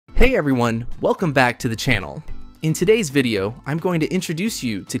Hey everyone, welcome back to the channel. In today's video, I'm going to introduce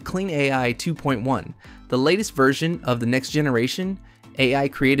you to KlingAI 2.1, the latest version of the next generation AI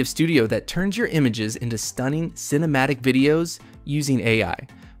creative studio that turns your images into stunning cinematic videos using AI.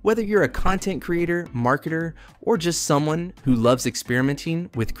 Whether you're a content creator, marketer, or just someone who loves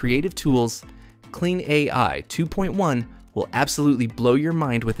experimenting with creative tools, KlingAI 2.1 will absolutely blow your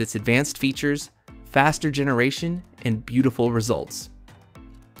mind with its advanced features, faster generation, and beautiful results.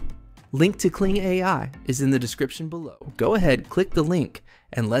 Link to KlingAI is in the description below. Go ahead, click the link,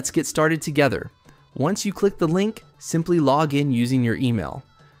 and let's get started together. Once you click the link, simply log in using your email.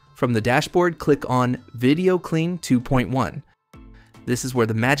 From the dashboard, click on Video Kling 2.1. This is where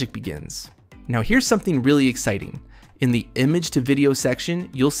the magic begins. Now here's something really exciting. In the image to video section,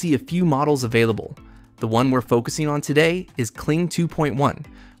 you'll see a few models available. The one we're focusing on today is Kling 2.1,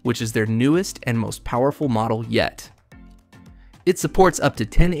 which is their newest and most powerful model yet. It supports up to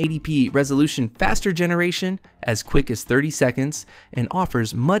 1080p resolution faster generation as quick as 30 seconds and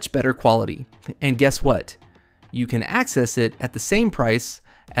offers much better quality. And guess what? You can access it at the same price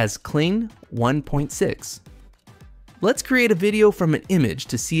as Kling 1.6. Let's create a video from an image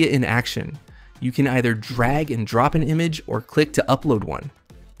to see it in action. You can either drag and drop an image or click to upload one.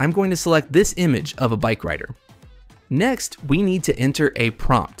 I'm going to select this image of a bike rider. Next, we need to enter a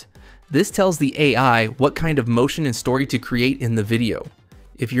prompt. This tells the AI what kind of motion and story to create in the video.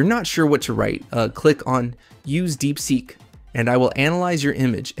 If you're not sure what to write, click on Use DeepSeek, and I will analyze your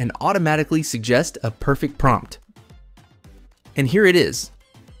image and automatically suggest a perfect prompt. And here it is.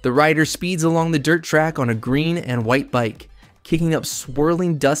 The rider speeds along the dirt track on a green and white bike, kicking up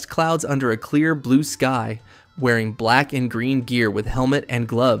swirling dust clouds under a clear blue sky, wearing black and green gear with helmet and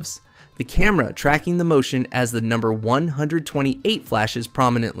gloves. The camera tracking the motion as the number 128 flashes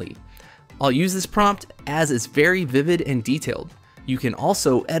prominently. I'll use this prompt as it's very vivid and detailed. You can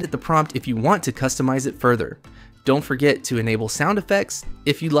also edit the prompt if you want to customize it further. Don't forget to enable sound effects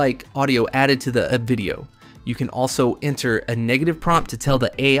if you like audio added to the video. You can also enter a negative prompt to tell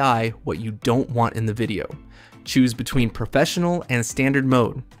the AI what you don't want in the video. Choose between professional and standard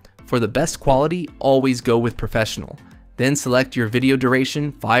mode. For the best quality, always go with professional. Then select your video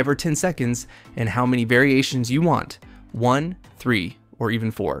duration, 5 or 10 seconds, and how many variations you want, 1, 3, or even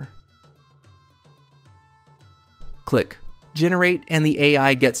 4. Click Generate and the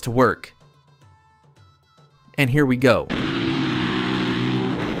AI gets to work. And here we go.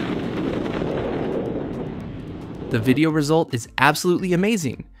 The video result is absolutely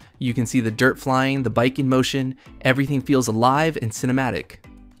amazing. You can see the dirt flying, the bike in motion, everything feels alive and cinematic.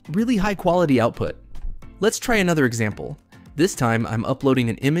 Really high quality output. Let's try another example. This time I'm uploading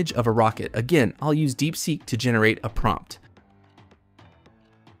an image of a rocket. Again, I'll use DeepSeek to generate a prompt.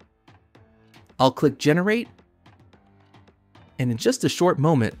 I'll click Generate, and in just a short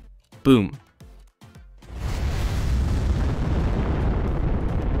moment, boom.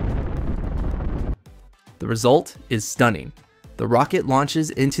 The result is stunning. The rocket launches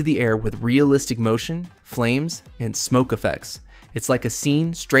into the air with realistic motion, flames, and smoke effects. It's like a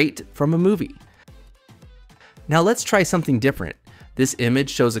scene straight from a movie. Now let's try something different. This image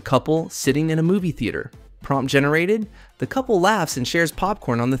shows a couple sitting in a movie theater. Prompt generated, the couple laughs and shares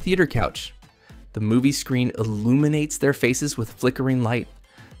popcorn on the theater couch. The movie screen illuminates their faces with flickering light.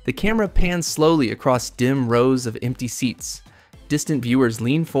 The camera pans slowly across dim rows of empty seats. Distant viewers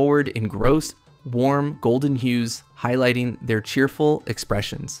lean forward in gross, warm, golden hues, highlighting their cheerful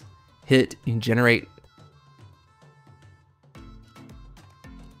expressions. Hit and generate.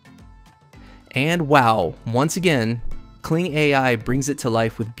 And wow, once again, KlingAI brings it to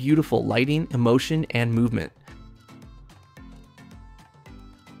life with beautiful lighting, emotion, and movement.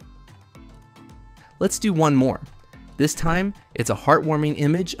 Let's do one more. This time, it's a heartwarming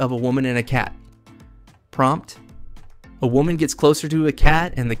image of a woman and a cat. Prompt: a woman gets closer to a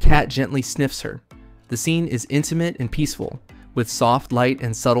cat and the cat gently sniffs her. The scene is intimate and peaceful, with soft light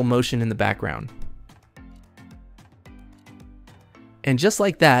and subtle motion in the background. And just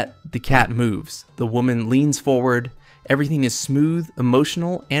like that, the cat moves. The woman leans forward. Everything is smooth,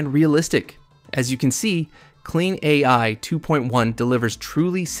 emotional, and realistic. As you can see, KlingAI 2.1 delivers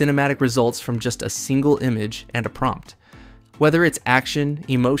truly cinematic results from just a single image and a prompt. Whether it's action,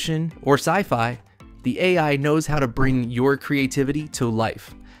 emotion, or sci-fi, the AI knows how to bring your creativity to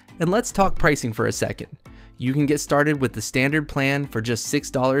life. And let's talk pricing for a second. You can get started with the standard plan for just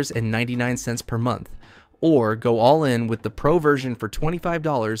 $6.99 per month, or go all in with the Pro version for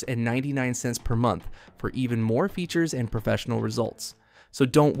 $25.99 per month for even more features and professional results. So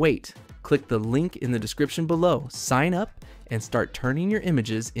don't wait. Click the link in the description below, sign up, and start turning your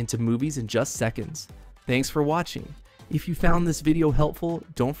images into movies in just seconds. Thanks for watching. If you found this video helpful,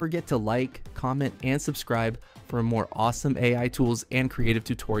 don't forget to like, comment, and subscribe for more awesome AI tools and creative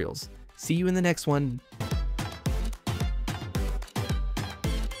tutorials. See you in the next one.